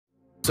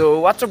So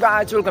what's up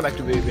guys, welcome back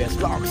to Bibek's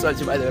vlog. So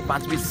by the way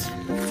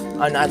 5:20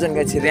 अनि आज नि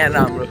guys यहाँ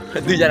हाम्रो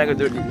दुई जनाको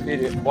जोडी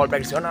फेरि बल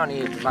प्र्याक्टिस गर्न अनि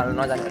हिमाल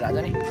नजाने भएर आज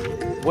नि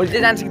भोलि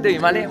चाहिँ जान्छ कि त्यो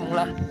हिमालले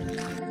मुला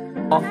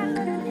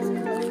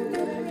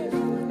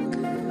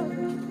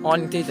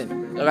अनि त्यही त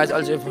गाइस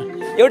अल्छ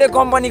एउटै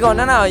कम्पनीको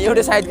हुन न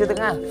एउटै साइडको त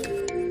कहाँ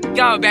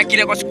क्या हो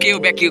ब्याकीले कसो के हो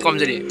ब्याकीको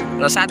कमजोरी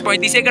र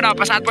 7:35 एकै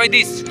डप्पा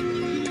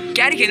 7:35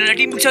 क्यारी खेल्नुलाई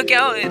टिम पुग्छ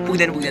क्या हो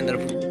पुग्दैन तर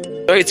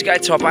So it's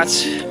guys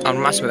 6:05 on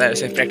mass with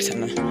us practice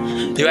na.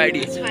 You ID.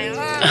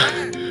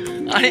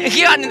 अनि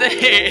के गर्ने त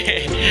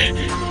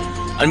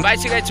अनि भाइ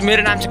चाहिँ गाइस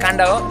मेरो नाम चाहिँ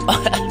काण्डा हो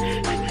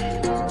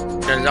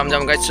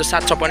जमजम guys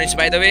 7:56 inch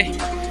by the way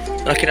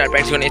र केटाहरु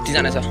प्र्याक्टिस गर्ने यति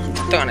जना छ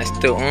त भने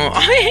यस्तो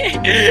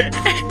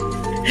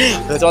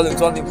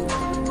चल्दिम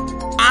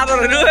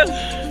आदरहरु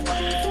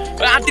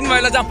आतिन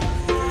भइला जाम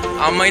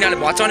महिनाले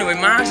भचाउने भइ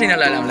मासिन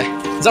लाग्यो हामीलाई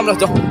जाम ल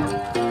जाऊ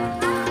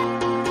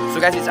सो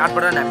गाइस 8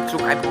 पटक हामी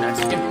चुक आइपुग्न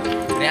आँटेछौँ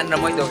Rian र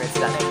मैले गएछ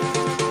जाने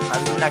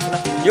हामी लाग्छ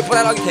यो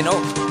पुरा लगी थिएन हौ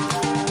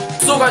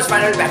so guys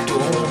finally back to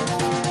home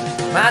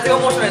माथिको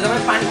मौसम एकदमै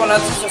पानी पर्ला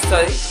जस्तो छ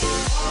है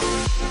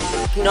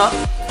किन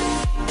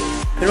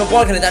फेरि म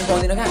बल खेल्न जान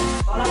पाउँदिन कहाँ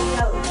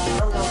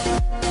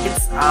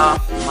इट्स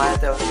मलाई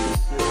त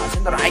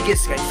आछन् तर आई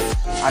गेस गाइस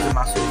आज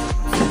मासु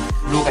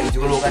लोका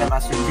हिजोको लोका र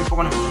मासु के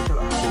पकाउनु भन्नु थियो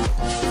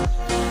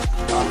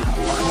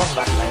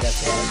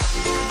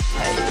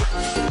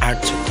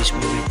 8:36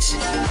 मिनेट्स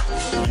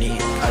अनि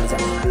आज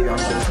हामी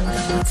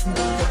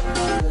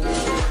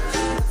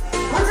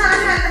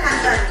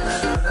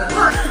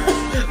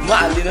म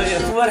हाल्दिनँ यो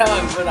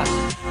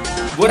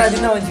बोरा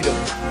दिन भन्छिलो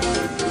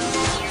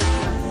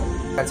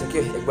अच्छा के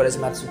एकबाट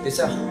चाहिँ मात्र सुत्दैछ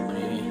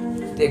अनि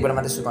त्यो एकबाट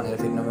मात्रै सुकाउनेर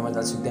फेरि नभए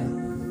मजाले सुक्दैन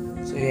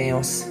सो यही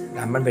होस्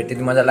घाम पनि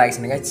भेट्दै मजा लागेको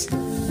छैन गाइस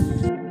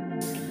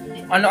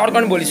अनि अर्को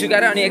पनि भोलि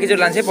सुकाएर अनि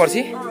एकैचोटि लान्छ है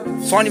पर्सि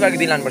शनिबारको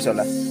दिन लानुपर्छ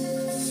होला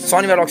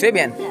शनिबार लाग्छ है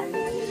बिहान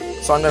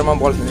शनिबार म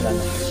बल खेल्नु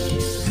जान्छु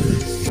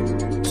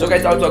सो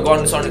गाइस अरू त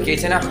गर्नु सर्नु केही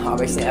छैन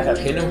अब एकछिन आफै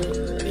खेलौँ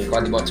अनि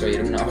कति बज्छ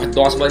हेरौँ न अब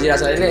 10 बजिरहेको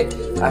छ अहिले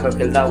आफै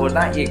खेल्दा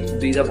ओर्दा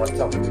 1-2 त बज्छ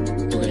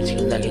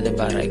खेल्दा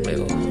 12-1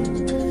 भयो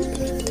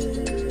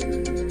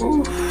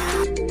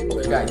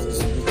guys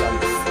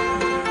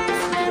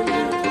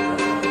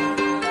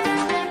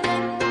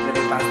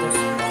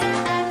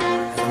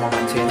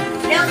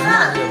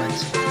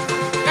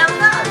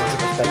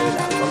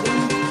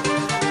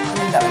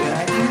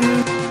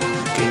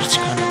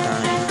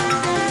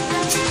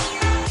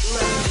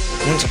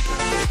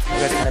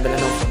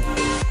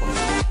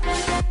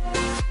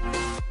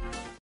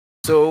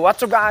So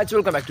what's up guys,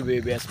 welcome back to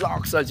Bibek's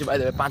vlog. So by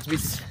the way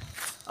 5:20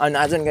 अनि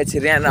आज नि गाइस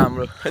यहाँ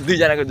हाम्रो दुई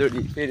जनाको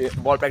जोडी फेरि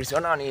बल प्र्याक्टिस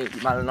गर्न अनि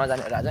हिमाल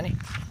नजाने भएर आज नि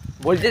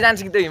भोलि चाहिँ जान्छ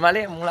कि त्यो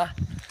हिमालले मुला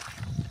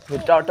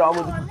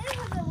टगु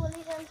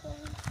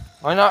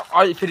हैन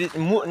अहिले फेरि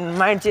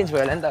माइन्ड चेन्ज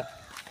भयो होला नि त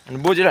अनि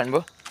बोजेर भन्नु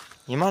भयो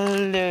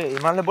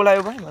हिमालले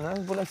बोलायो भने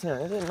बोलाएको छैन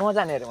भने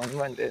नजाने अरे भन्नु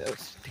भने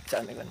ठिक छ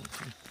भने गर्ने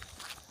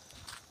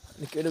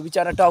अनि केटो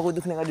बिचरा टाउको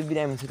दुख्ने गरी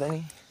बिरामी हुन्छ त नि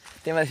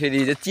त्यहीमा फेरि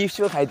हिजो चिप्स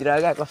पो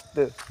खाइदिरहेको क्या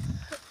कस्तो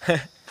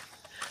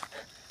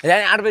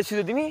यहाँ 8 बजी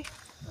सुत्यो तिमी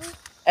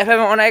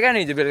एफआईमा अनाएका नि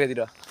हिजो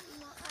बेलुकातिर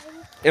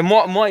ए म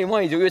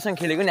हिजो उयोसँग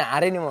खेलेको नि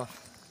हारेँ नि म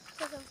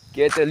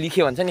के त्यो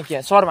लिख्यो भन्छ नि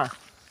के सरमा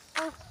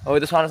हो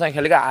त्यो सरसँग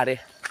खेलेको हारेँ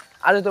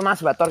आज त्यो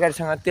मासु भात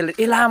तरकारीसँग त्यसले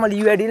ए ला मैले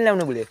युआइडी नि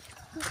ल्याउनु भुलेँ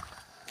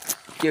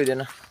के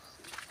हुँदैन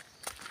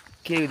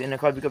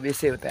कपी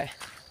यसै हो त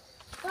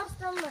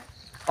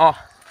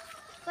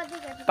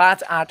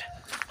 5-8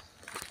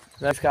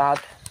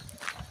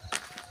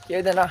 के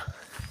हुँदैन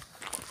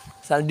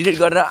साल डिलिट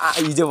गरेर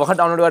हिजो भर्खर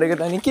डाउनलोड गरेको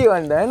त नि के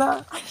भन्दा होइन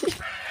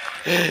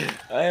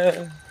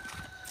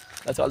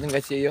चल्दिउँ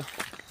गाइस यो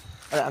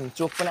अनि हामी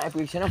चोक पनि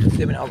आइपुगेको छैन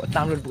त्यही पनि अब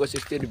डाउनलोड पुगेपछि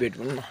त्यो भेट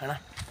हुनु न होइन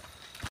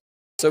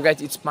so guys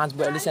it's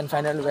 5:42 and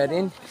final where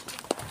in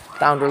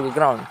town रोडको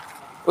ग्राउन्ड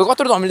ओ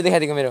कत्रो धमिलो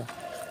देखाइदिएको मेरो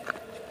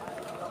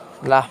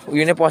ला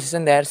उयो नै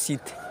पोजिसन देखाएर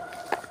सिट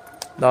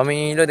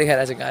धमिलो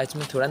देखाइरहेको छ गाइस म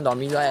थोडा पनि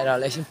धमिलो आएर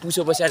होला एकछिन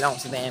पुसो बसिरहेर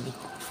आउँछ त्यहाँ हामी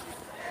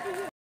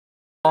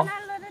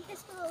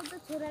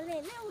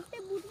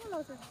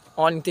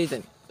अनि त्यही त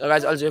नि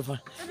गाइस अल्छ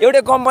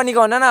एउटै कम्पनीको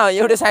हुन न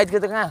एउटै साइडको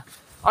त कहाँ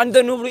अनि त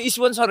नुब्रो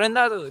स्पोन्सर हो नि त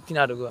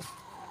तिनीहरूको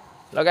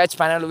ल guys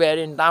final where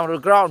in town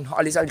road ground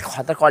अलिक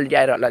खतरा क्वालिटी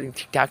आएर होला अलिक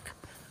ठिकठाक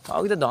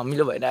अघि त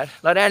धमिलो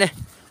भइरहेको ल यहाँ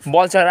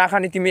बल छ राख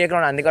नि तिमी 1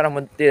 राउन्ड हान्दै गर म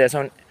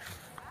त्यहीसम्म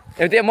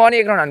त्यो म नि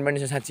 1 राउन्ड हान्नुपर्ने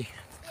छ साँच्ची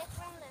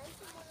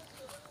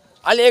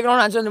अहिले 1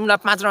 राउन्ड हान्छु मलाई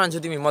 5 राउन्ड हान्छु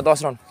तिमी म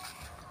 10 राउन्ड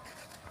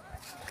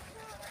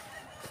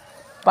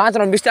 5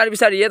 राउन्ड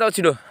बिस्तारै यता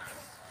छिटो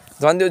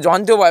झन्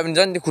त्यो भयो भने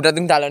झन् त्यो खुट्टा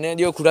दुख्न थाल्यो भने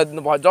यो खुट्टा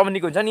जब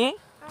निको हुन्छ नि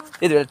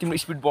त्यति बेला तिम्रो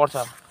स्पिड बढ्छ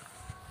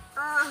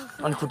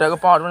अनि खुट्टाको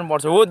पावर पनि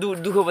बढ्छ हो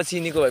दुखोपछि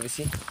निको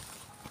भएपछि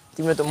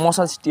तिम्रो त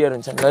मसल्स टियर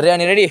हुन्छ नि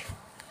रेडी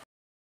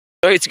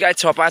रेडी इट्स गाइस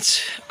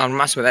 6:05 अनि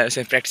मास भएर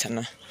प्र्याक्टिस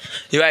गर्न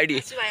यो आइडी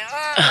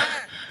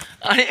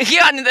अनि के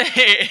गर्ने त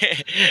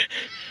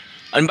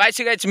अनि भाइ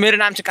चाहिँ गाइस मेरो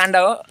नाम चाहिँ काण्डा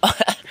हो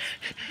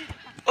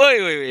ओइ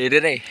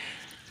हेरेर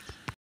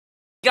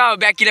क्या हो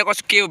ब्याकीले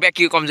कसो के हो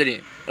ब्याकीको कमजोरी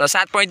र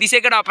 7:35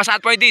 एकै डप्पा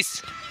 7:35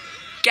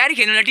 क्यारी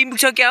खेल्नुलाई टिम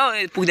पुग्छ क्या हो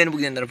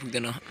पुग्दैन तर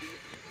पुग्दैन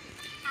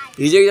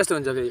हिजोको जस्तो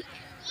हुन्छ फेरि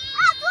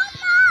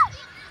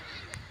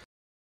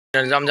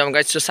जम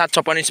guys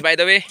 7:56 inch by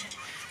the way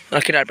र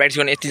केटाहरु प्र्याक्टिस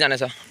गर्ने यतिजना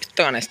छ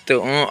यस्तो गाना यस्तो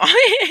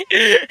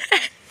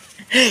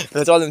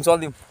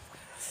चल्दिउँ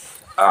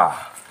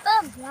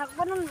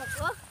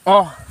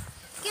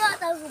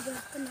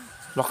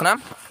ब्लग नाम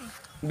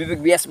विवेक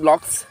बिएस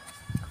ब्लग्स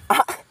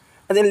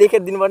अझै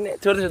लेखेर दिनुपर्ने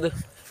छोड्दै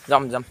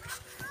जम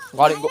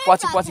गरेको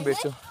पछि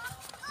भेट्छु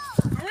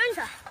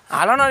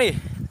हाल न नि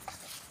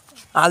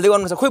हाल्दै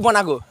गर्नुपर्छ खोइ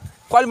बनाएको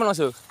कहिले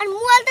बनाउँछौ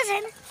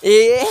ए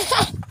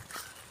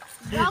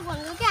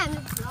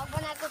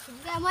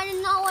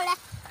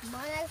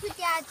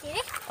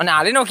अनि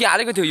हालेनौ कि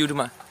हालेको थियो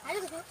युट्युबमा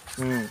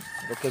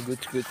ओके गुड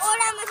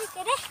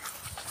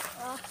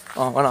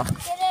भन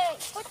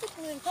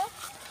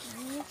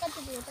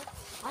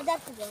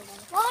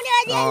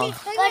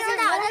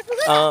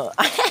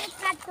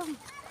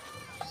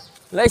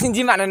ल एकछिन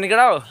जिम हान्नु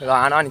केटा हो ल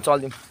हान अनि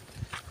चल्दिउँ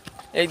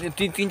एक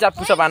 3-4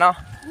 पुसअप हान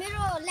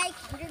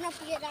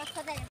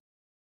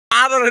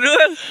आदरहरू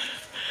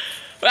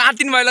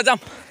 8-3 भयो ल जाम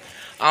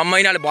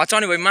महिनाले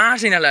भचाउने भयो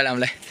मार्छ यिनीहरूलाई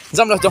हामीलाई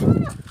जाम ल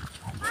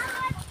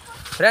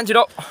ऱ्यान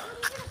छिटो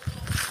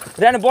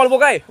ऱ्यान बल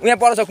बोकाइ उहाँ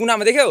पर छ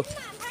कुनामा देख्यौ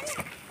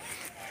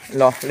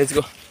ल लेट्स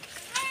गो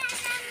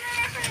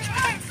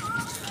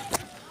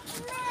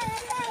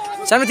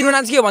सानो तिम्रो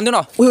नाम चाहिँ के भनिदेऊ न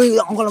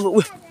अङ्कल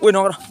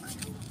नगर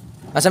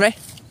सानो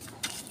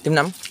तिम्रो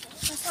नाम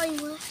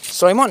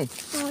सयमन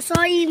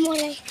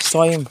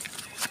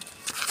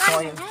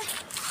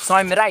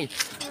सयम राई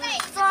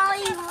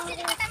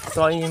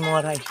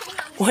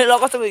ल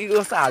कस्तो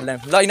हाल्दा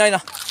ल होइन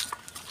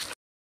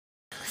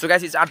सो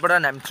गाइस चाटबाट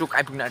हामी चोक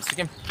आइपुग्न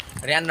आँटिसक्यौँ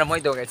ऱ्यान र मै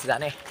त गाइस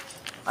जाने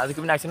आज के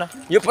पनि आएको छैन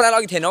यो पता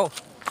अघि थिएन हौ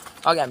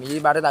अघि हामी यही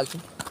बाटो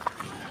लाग्छौँ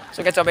सो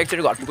गाइस अब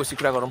एकचोटि घर पुगेपछि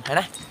कुरा गरौँ होइन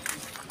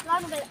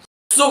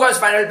so guys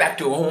final back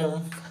to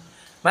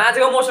home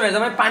आजको मौसम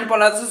एकदमै पानी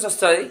पर्ला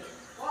जस्तो है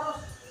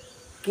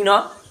किन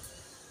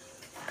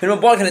फेरि म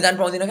बल खेल्न जानु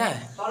पाउँदिनँ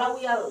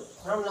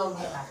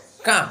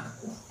कहाँ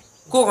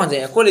को खान्छ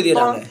यहाँ कसले दिएर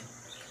हामीलाई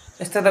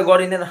यस्तो त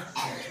गरिँदैन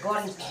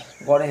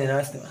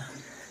यस्तोमा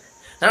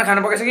नाना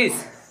खानु पकाइछ कि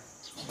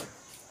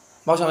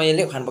बाउसँग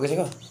यसले खानु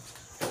पकाइसक्यो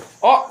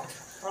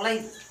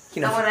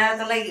किन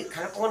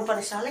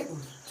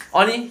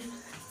अनि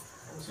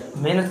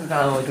मेहनत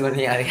कहाँ हो त्यो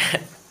गर्ने यार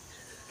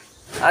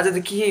आज त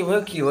के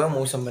भयो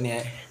मौसम पनि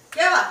आयो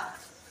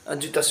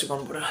जुत्ता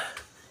सुकाउनु पर्यो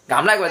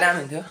घाम लागेको भए दामी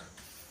हुन्थ्यो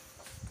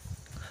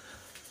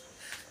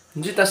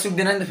जुत्ता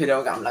सुक्दैन नि त फेरि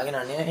अब घाम लागेन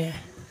भने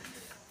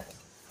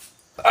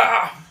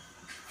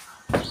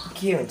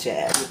के हुन्छ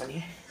यार यो पनि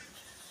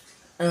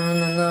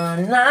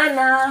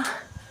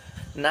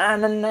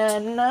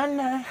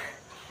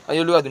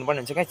यो लुगा धुनुपर्ने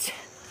हुन्छ क्या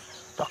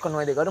टक्क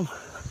नुहाइदिएको गरौँ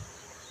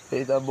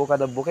फेरि त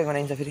बोकै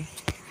गनाइन्छ फेरि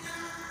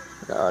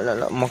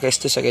ल मकै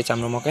यस्तो छ कि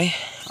हाम्रो मकै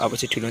अब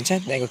चाहिँ ठुलो हुन्छ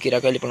त्यहाँको किरा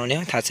कहिले पलाउने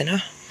हो थाहा छैन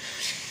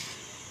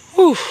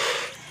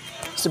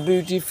इट्स अ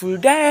ब्युटिफुल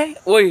डे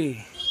ओइ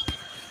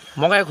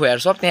मकै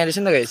खोयाहरू सब त्यहाँ रहेछ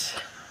नि त गाइस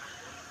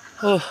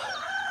हो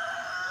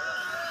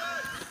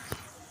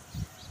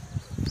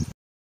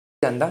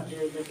अन्त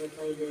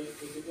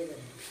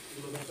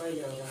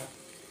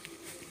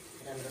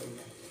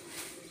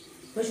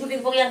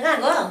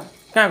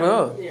कहाँ गयो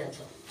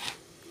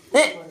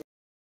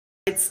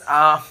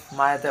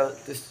मलाई त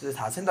त्यस्तो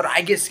थाहा छैन तर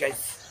आई गेस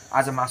गाइस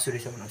आज मासु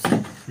रहेछ भन्नुहोस्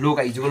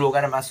लोगा हिजोको लोगा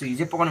र मासु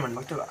हिजै पकाउनु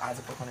भन्नुभएको थियो आज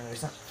पकाउने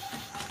रहेछ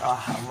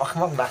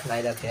मखमख बाख्न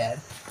आइरहेको थियो यार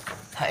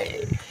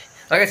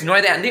गाइस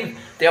नुहाइदिइ हान्दिउँ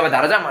त्यही अब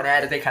धारा जाऊँ भने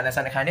आएर त्यही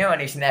खानासाना खाने हो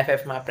अनि एकछिन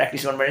एफएफमा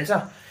प्र्याक्टिस गर्नुपर्ने छ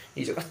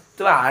हिजो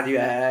कस्तो हार्यो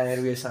यार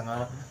उयोसँग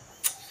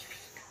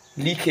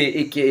लिखे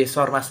एके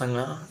शर्मासँग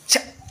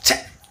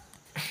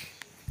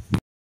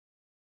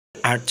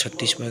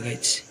 8:36 भयो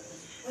गाइस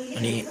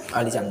अनि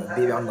अलि जानु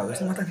बेबी आउनु भएको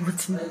छ म त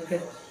बुझ्दिन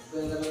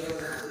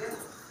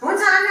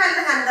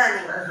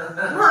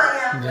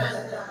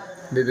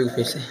बेबीको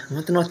फेस म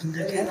त नचिन्छ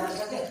क्या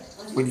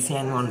उहिले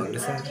सानो आउनु भएको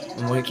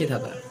रहेछ म के थाहा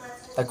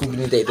त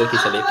कुक्रिनु त यत्रो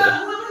खिचले यत्रो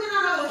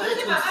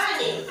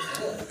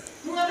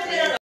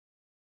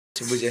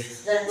बुझेँ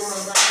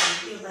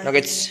ल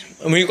गाइस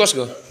उयो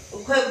कसको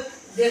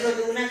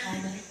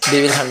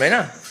बेबीले खानु भएन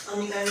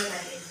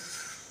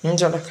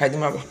हुन्छ ल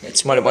खाइदिउँ अब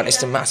मैले भने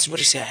यस्तो मासु पो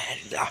रहेछ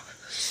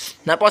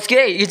नपच के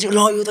यो चाहिँ ल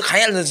यो त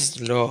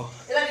खाइहाल्छ ल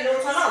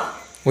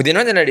हुँदैन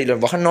नि त ढिलो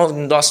भर्खर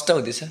 9-10 त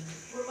हुँदैछ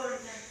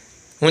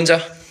हुन्छ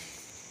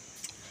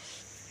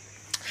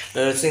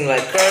Sing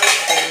like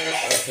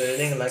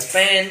feeling like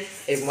pain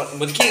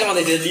म के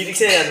गाउँदै थियो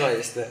लिरिक्सै याद भयो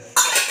यस्तो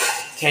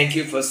Thank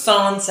you for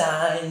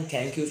sunshine,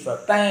 thank you for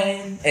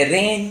pain,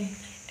 rain,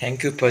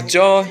 thank you for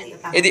joy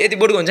यदि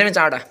बोर्डको हुन्छ नि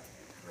चारवटा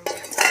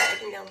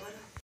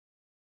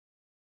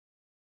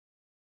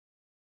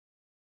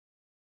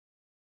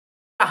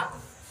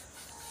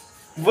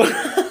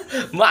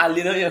म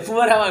हाल्दिनँ यो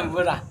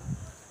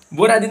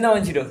बोरा दिन्न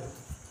भने छिटो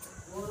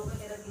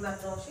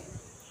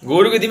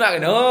गोरुको दिमाग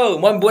होइन हो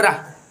म बोरा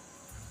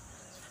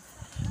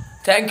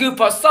थ्याङ्क यू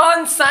फर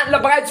सनसाइन ल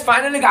गाइस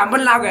फाइनली घाम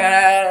पनि लाग्यो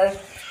यार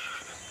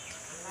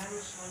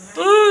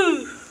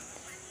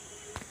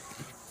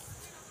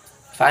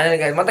फाइनली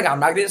गाइस म त घाम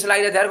लाग्दै जस्तो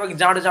लागिरहेको थियो यार कति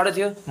जाडो जाडो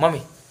थियो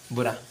मम्मी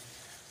बुरा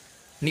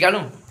निकाल्नु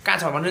कहाँ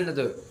छ भन्नु नि त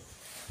त्यो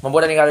म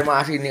बोरा निकालेर म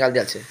आफै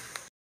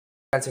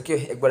निकालिदिइहाल्छु के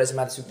एक बेला चाहिँ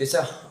माथि सुक्दैछ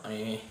अनि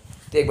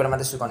त्यो एक बेला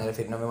मात्रै सुकाउनेर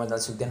फेरि नभए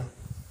मजाले सुक्दैन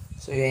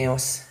सो यहीँ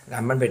होस्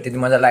घाम पनि भेट्दै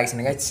मजा लागेको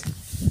छैन गाइस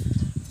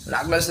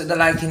लाग्ला जस्तो त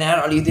लागेको थिएन यार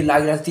अलिकति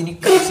लागिरहेको थियो नि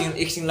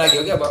एकछिन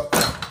लाग्यो क्या अब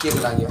के को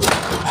लाग्यो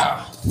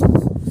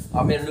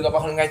अब मेरो लुगा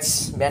पखाल्नु गाइस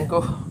बिहानको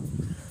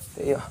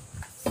त्यही हो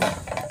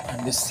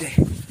अनि त्यसै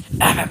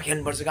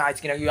खेल्नुपर्छ गाइस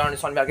किनकि यो आउने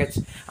शनिबार गाइस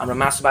हाम्रो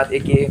मासु भात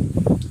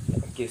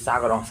के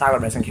सागर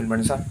भाइसँग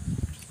खेल्नुपर्ने छ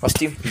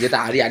अस्ति हिजो त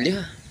हारिहाल्यो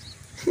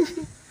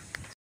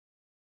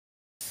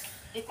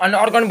अनि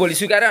अर्को पनि भोलि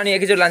सुकाएर अनि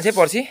एकैचोटि लान्छ है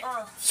पर्सि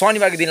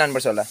शनिबारको दिन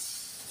लानुपर्छ होला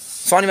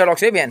शनिबार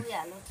लग्छ है बिहान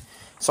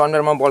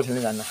शनिबार म बल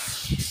खेल्नु जान्न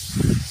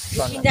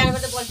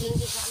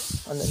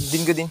अन्त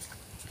दिनको दिन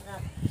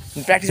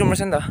प्र्याक्टिस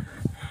गर्नुपर्छ नि त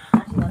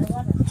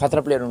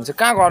खतरा प्लेयर हुन्छ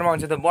कहाँ घरमा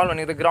हुन्छ त बल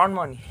भनेको त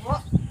ग्राउन्डमा नि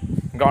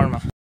ग्राउन्डमा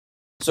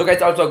सो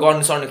गाइस अब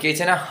गर्नु सर्नु केही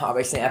छैन अब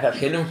एकछिन एफएफ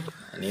खेलौँ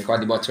अनि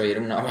कति बज्छ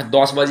हेरौँ न अब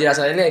 10 बजिरहेको छ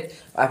अहिले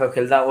एफएफ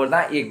खेल्दा ओर्दा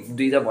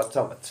 1-2 त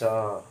बज्छ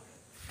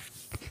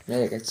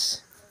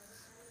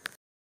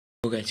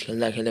गाइस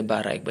खेल्दा खेल्दै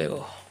 12-1 भयो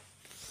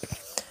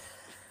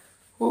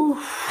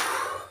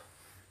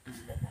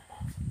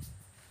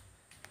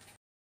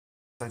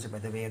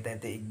यता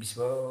 1:20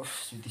 भयो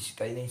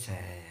सुताइ नै छ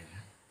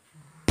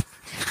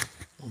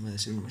म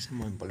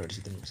पल्ट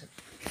सुत्नुपर्छ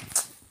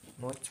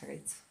मजा छ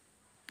गाइस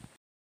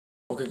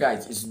ओके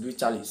गाइस इट्स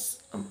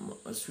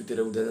 2:40 सुतेर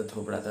उठ्दा त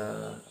थोपडा त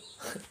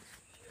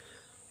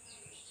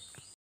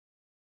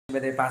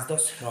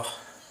 5:10 र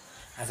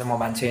आज म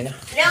मान्छे होइन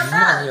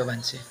यो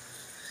मान्छे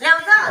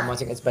म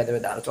चाहिँ गाइस बाहिर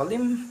धारो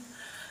चल्दिउँ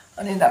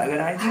अनि धारो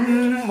गएर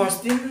आइदिउँ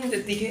बस्दिउँ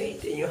त्यतिकै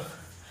त्यही हो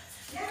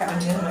काम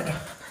छैन मेरो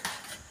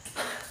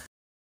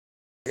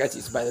guys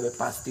it's by the way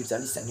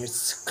 5:43 and it's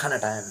खाना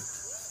टाइम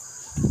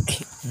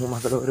मुमा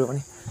गऱ्यो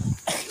भने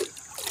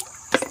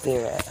त्यही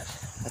भएर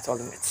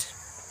चल्दिउँ गाइस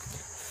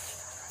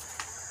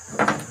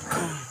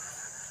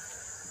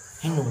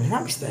हिँड्नु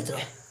हुँदैन बिस्तारै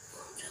चाहिँ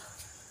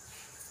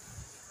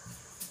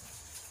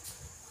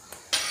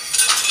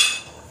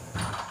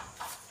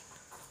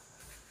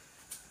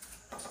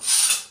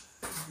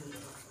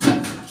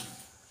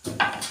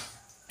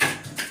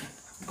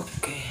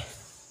ओके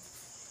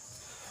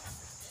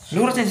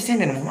लुगा चाहिँ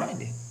चाहिँदैन ममा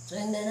अहिले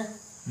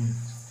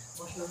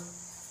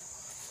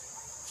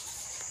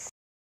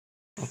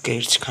ओके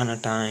इट्स खाना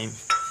टाइम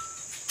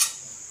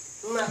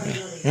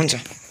हुन्छ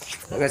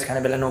गाइस खाना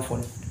बेला नो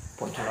फोन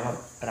छोडामा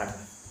राख्नु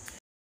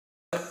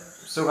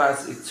so guys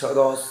it's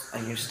 6:10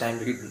 and it's time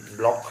to hit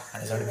block and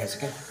it's already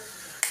okay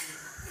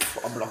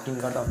अब ब्लकिङ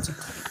गर्दा हुन्छ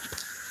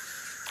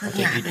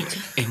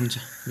ए हुन्छ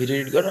भिडियो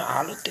एडिट गरेर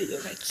हालो त्यही हो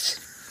guys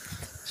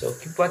so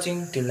keep watching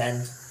till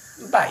and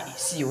by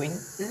C you in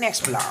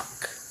next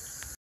blog